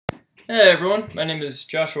Hey everyone, my name is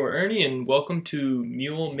Joshua Ernie and welcome to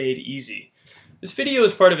Mule Made Easy. This video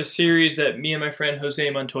is part of a series that me and my friend Jose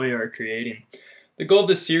Montoya are creating. The goal of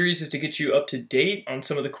this series is to get you up to date on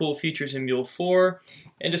some of the cool features in Mule 4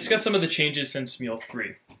 and discuss some of the changes since Mule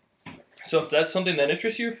 3. So if that's something that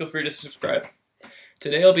interests you, feel free to subscribe.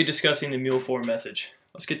 Today I'll be discussing the Mule 4 message.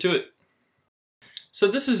 Let's get to it. So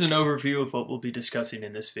this is an overview of what we'll be discussing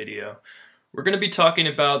in this video. We're going to be talking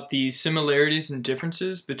about the similarities and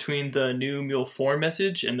differences between the new Mule 4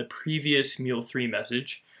 message and the previous Mule 3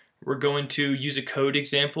 message. We're going to use a code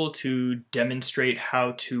example to demonstrate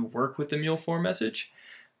how to work with the Mule 4 message.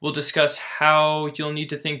 We'll discuss how you'll need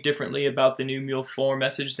to think differently about the new Mule 4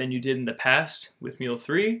 message than you did in the past with Mule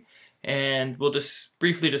 3, and we'll just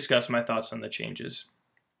briefly discuss my thoughts on the changes.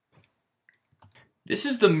 This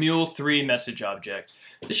is the Mule 3 message object.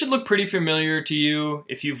 This should look pretty familiar to you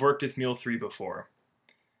if you've worked with Mule 3 before.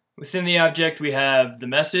 Within the object we have the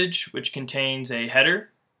message, which contains a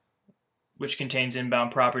header, which contains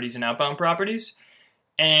inbound properties and outbound properties,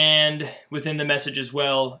 and within the message as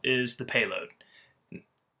well is the payload.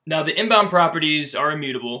 Now the inbound properties are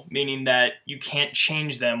immutable, meaning that you can't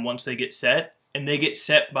change them once they get set, and they get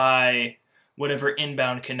set by whatever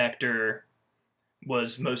inbound connector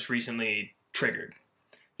was most recently triggered.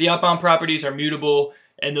 The outbound properties are mutable,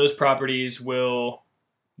 and those properties will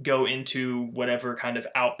go into whatever kind of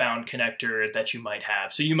outbound connector that you might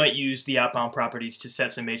have. So you might use the outbound properties to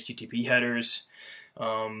set some HTTP headers,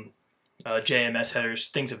 JMS headers,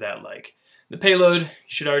 things of that like. The payload, you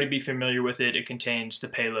should already be familiar with it. It contains the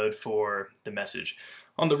payload for the message.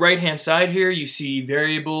 On the right-hand side here, you see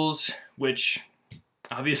variables, which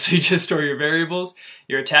obviously just store your variables.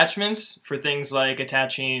 Your attachments for things like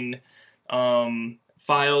attaching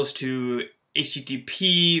files to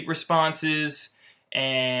HTTP responses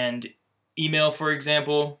and email, for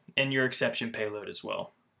example, and your exception payload as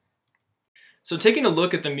well. So taking a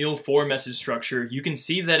look at the Mule 4 message structure, you can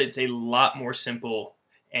see that it's a lot more simple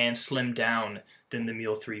and slimmed down than the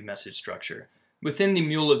Mule 3 message structure. Within the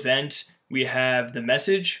Mule event, we have the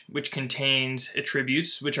message, which contains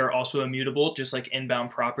attributes, which are also immutable, just like inbound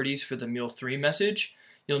properties for the Mule 3 message.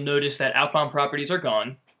 You'll notice that outbound properties are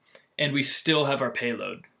gone, and we still have our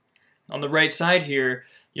payload. On the right side here,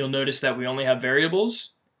 you'll notice that we only have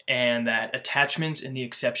variables and that attachments in the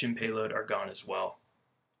exception payload are gone as well.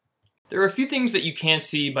 There are a few things that you can't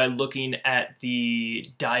see by looking at the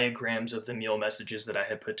diagrams of the Mule messages that I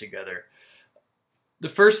had put together. The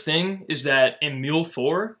first thing is that in Mule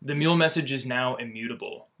 4, the Mule message is now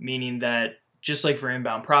immutable, meaning that just like for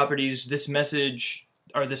inbound properties, this message,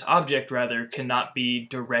 or this object rather, cannot be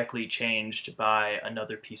directly changed by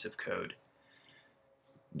another piece of code.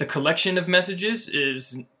 The collection of messages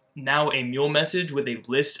is now a Mule message with a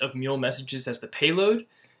list of Mule messages as the payload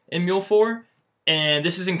in Mule 4, and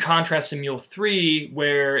this is in contrast to Mule 3,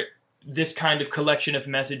 where this kind of collection of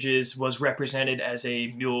messages was represented as a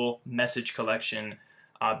Mule message collection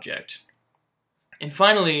object. And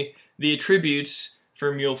finally, the attributes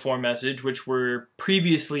for Mule 4 message, which were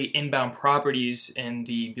previously inbound properties in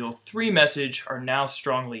the Mule 3 message, are now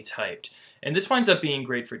strongly typed. And this winds up being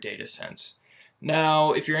great for data sense.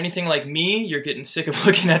 Now, if you're anything like me, you're getting sick of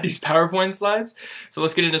looking at these PowerPoint slides, so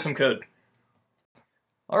let's get into some code.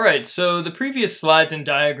 Alright, so the previous slides and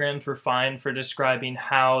diagrams were fine for describing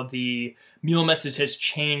how the Mule message has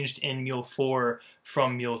changed in Mule 4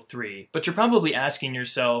 from Mule 3. But you're probably asking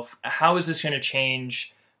yourself, how is this going to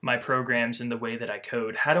change my programs in the way that I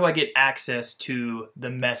code? How do I get access to the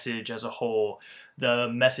message as a whole, the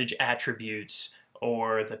message attributes,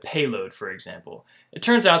 or the payload, for example? It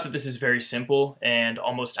turns out that this is very simple and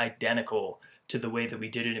almost identical to the way that we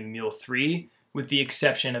did it in Mule 3, with the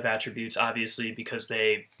exception of attributes, obviously, because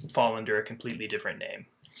they fall under a completely different name.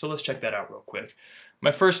 So let's check that out real quick.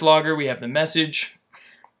 My first logger, we have the message,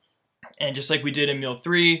 and just like we did in Mule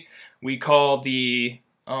 3, we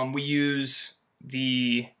use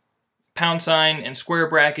the pound sign and square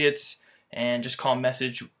brackets and just call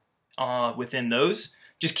message within those.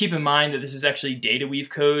 Just keep in mind that this is actually data weave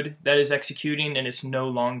code that is executing, and it's no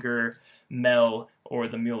longer MEL or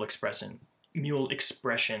the Mule expression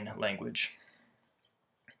language.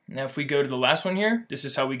 Now if we go to the last one here, this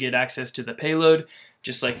is how we get access to the payload,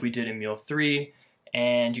 just like we did in Mule 3.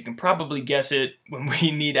 And you can probably guess it, when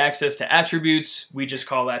we need access to attributes, we just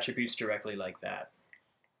call attributes directly like that.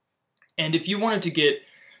 And if you wanted to get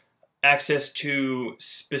access to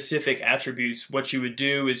specific attributes, what you would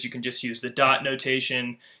do is you can just use the dot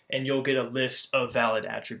notation and you'll get a list of valid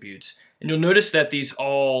attributes. And you'll notice that these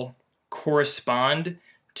all correspond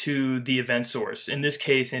to the event source, in this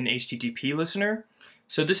case an HTTP listener.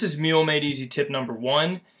 So this is Mule Made Easy tip number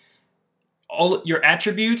 1. all your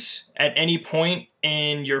attributes at any point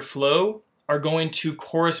in your flow are going to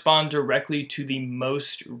correspond directly to the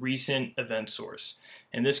most recent event source.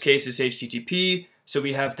 In this case, it's HTTP, so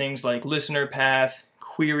we have things like listener path,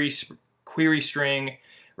 query string,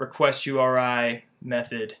 request URI,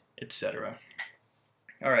 method, etc.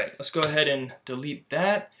 All right, let's go ahead and delete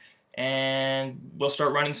that, and we'll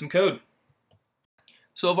start running some code.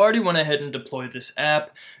 So I've already went ahead and deployed this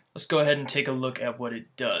app. Let's go ahead and take a look at what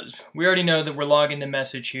it does. We already know that we're logging the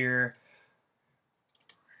message here,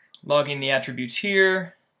 logging the attributes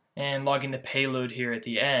here, and logging the payload here at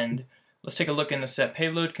the end. Let's take a look in the set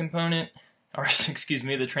payload component, or excuse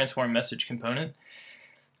me, the transform message component.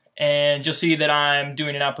 And you'll see that I'm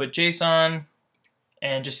doing an output JSON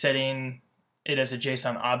and just setting it as a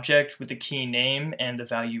JSON object with the key name and the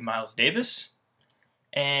value Miles Davis.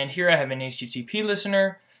 And here I have an HTTP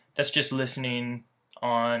listener that's just listening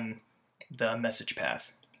on the message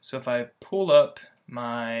path. So if I pull up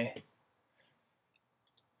my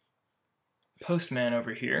Postman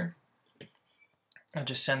over here, I'll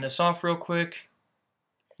just send this off real quick.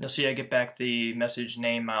 You'll see I get back the message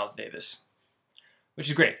name Miles Davis, which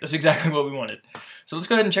is great. That's exactly what we wanted. So let's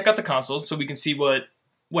go ahead and check out the console so we can see what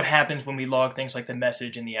happens when we log things like the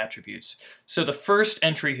message and the attributes. So the first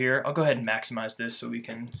entry here, I'll go ahead and maximize this so we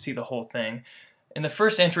can see the whole thing. In the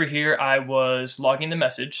first entry here, I was logging the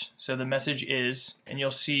message. So the message is, and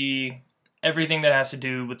you'll see everything that has to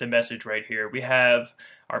do with the message right here. We have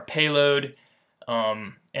our payload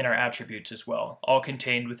and our attributes as well, all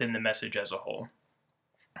contained within the message as a whole.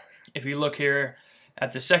 If you look here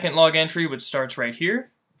at the second log entry, which starts right here,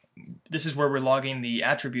 this is where we're logging the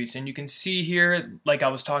attributes, and you can see here, like I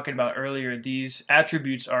was talking about earlier, these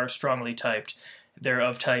attributes are strongly typed. They're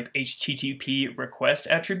of type HTTP request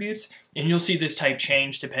attributes, and you'll see this type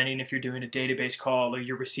change depending if you're doing a database call or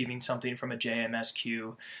you're receiving something from a JMS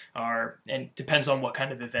queue, and it depends on what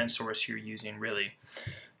kind of event source you're using, really.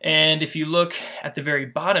 And if you look at the very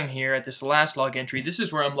bottom here at this last log entry, this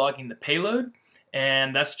is where I'm logging the payload,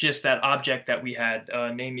 and that's just that object that we had,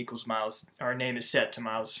 name equals Miles. Our name is set to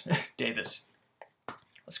Miles Davis.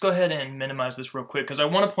 Let's go ahead and minimize this real quick because I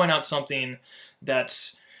want to point out something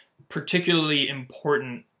that's particularly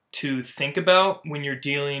important to think about when you're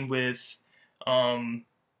dealing with the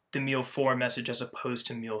Mule 4 message as opposed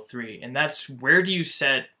to Mule 3, and that's where do you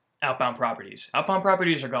set outbound properties? Outbound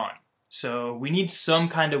properties are gone. So we need some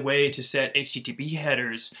kind of way to set HTTP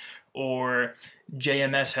headers or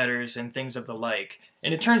JMS headers and things of the like.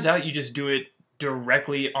 And it turns out you just do it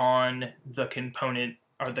directly on the component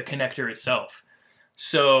or the connector itself.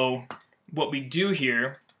 So what we do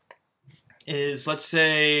here is let's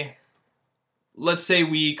say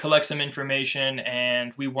we collect some information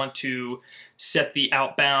and we want to set the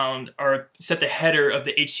outbound or set the header of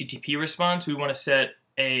the HTTP response. We want to set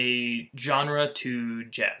a genre to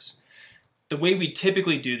jazz. The way we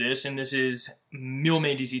typically do this, and this is Mule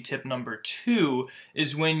Made Easy tip number 2,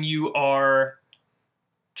 is when you are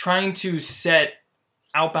trying to set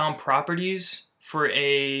outbound properties for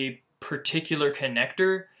a particular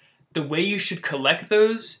connector, the way you should collect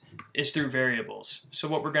those is through variables. So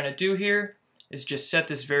what we're going to do here is just set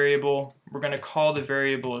this variable. We're going to call the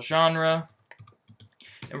variable genre,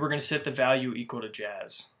 and we're going to set the value equal to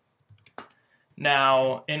jazz.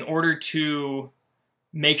 Now, in order to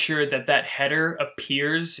make sure that that header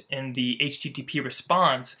appears in the HTTP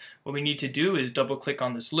response, what we need to do is double click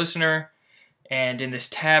on this listener, and in this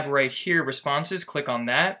tab right here, responses, click on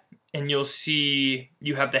that, and you'll see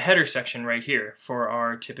you have the header section right here for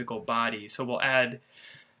our typical body. So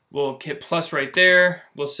we'll hit plus right there,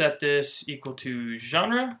 we'll set this equal to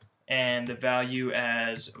genre, and the value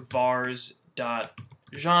as vars.genre.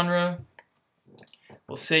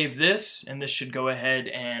 We'll save this, and this should go ahead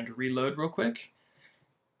and reload real quick.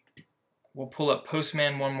 We'll pull up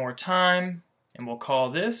Postman one more time, and we'll call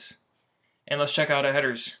this, and let's check out our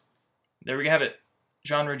headers. There we have it.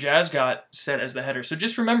 Genre jazz got set as the header. So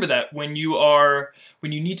just remember that when you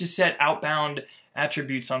need to set outbound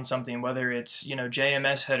attributes on something, whether it's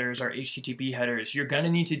JMS headers or HTTP headers, you're going to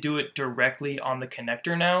need to do it directly on the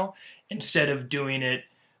connector now instead of doing it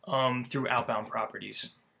through outbound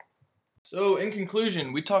properties. So in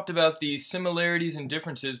conclusion, we talked about the similarities and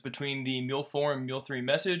differences between the Mule 4 and Mule 3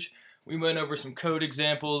 message. We went over some code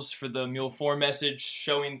examples for the Mule 4 message,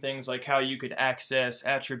 showing things like how you could access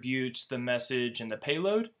attributes, the message, and the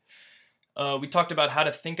payload. We talked about how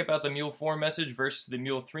to think about the Mule 4 message versus the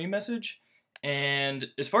Mule 3 message. And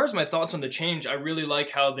as far as my thoughts on the change, I really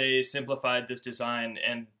like how they simplified this design,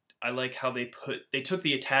 and I like how they took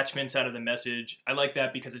the attachments out of the message. I like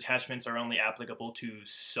that because attachments are only applicable to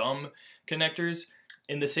some connectors.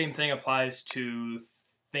 And the same thing applies to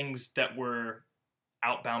things that were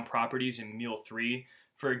outbound properties in Mule 3.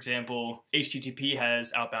 For example, HTTP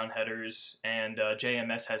has outbound headers and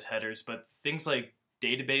JMS has headers, but things like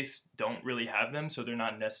database don't really have them, so they're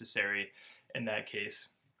not necessary in that case.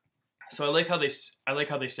 So I like how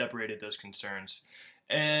they separated those concerns.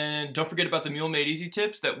 And don't forget about the Mule Made Easy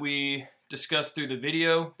tips that we discussed through the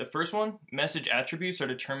video. The first one, message attributes are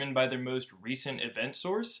determined by their most recent event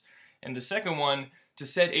source. And the second one, to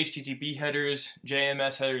set HTTP headers,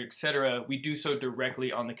 JMS headers, etc., we do so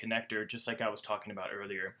directly on the connector, just like I was talking about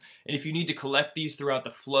earlier. And if you need to collect these throughout the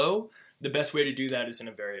flow, the best way to do that is in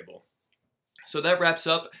a variable. So that wraps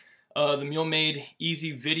up the Mule Made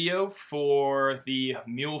Easy video for the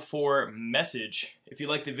Mule 4 message. If you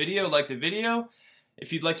like the video, like the video.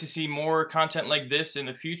 If you'd like to see more content like this in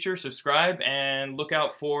the future, subscribe and look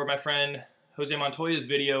out for my friend Jose Montoya's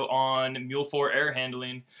video on Mule 4 error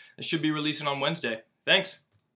handling. It should be releasing on Wednesday. Thanks.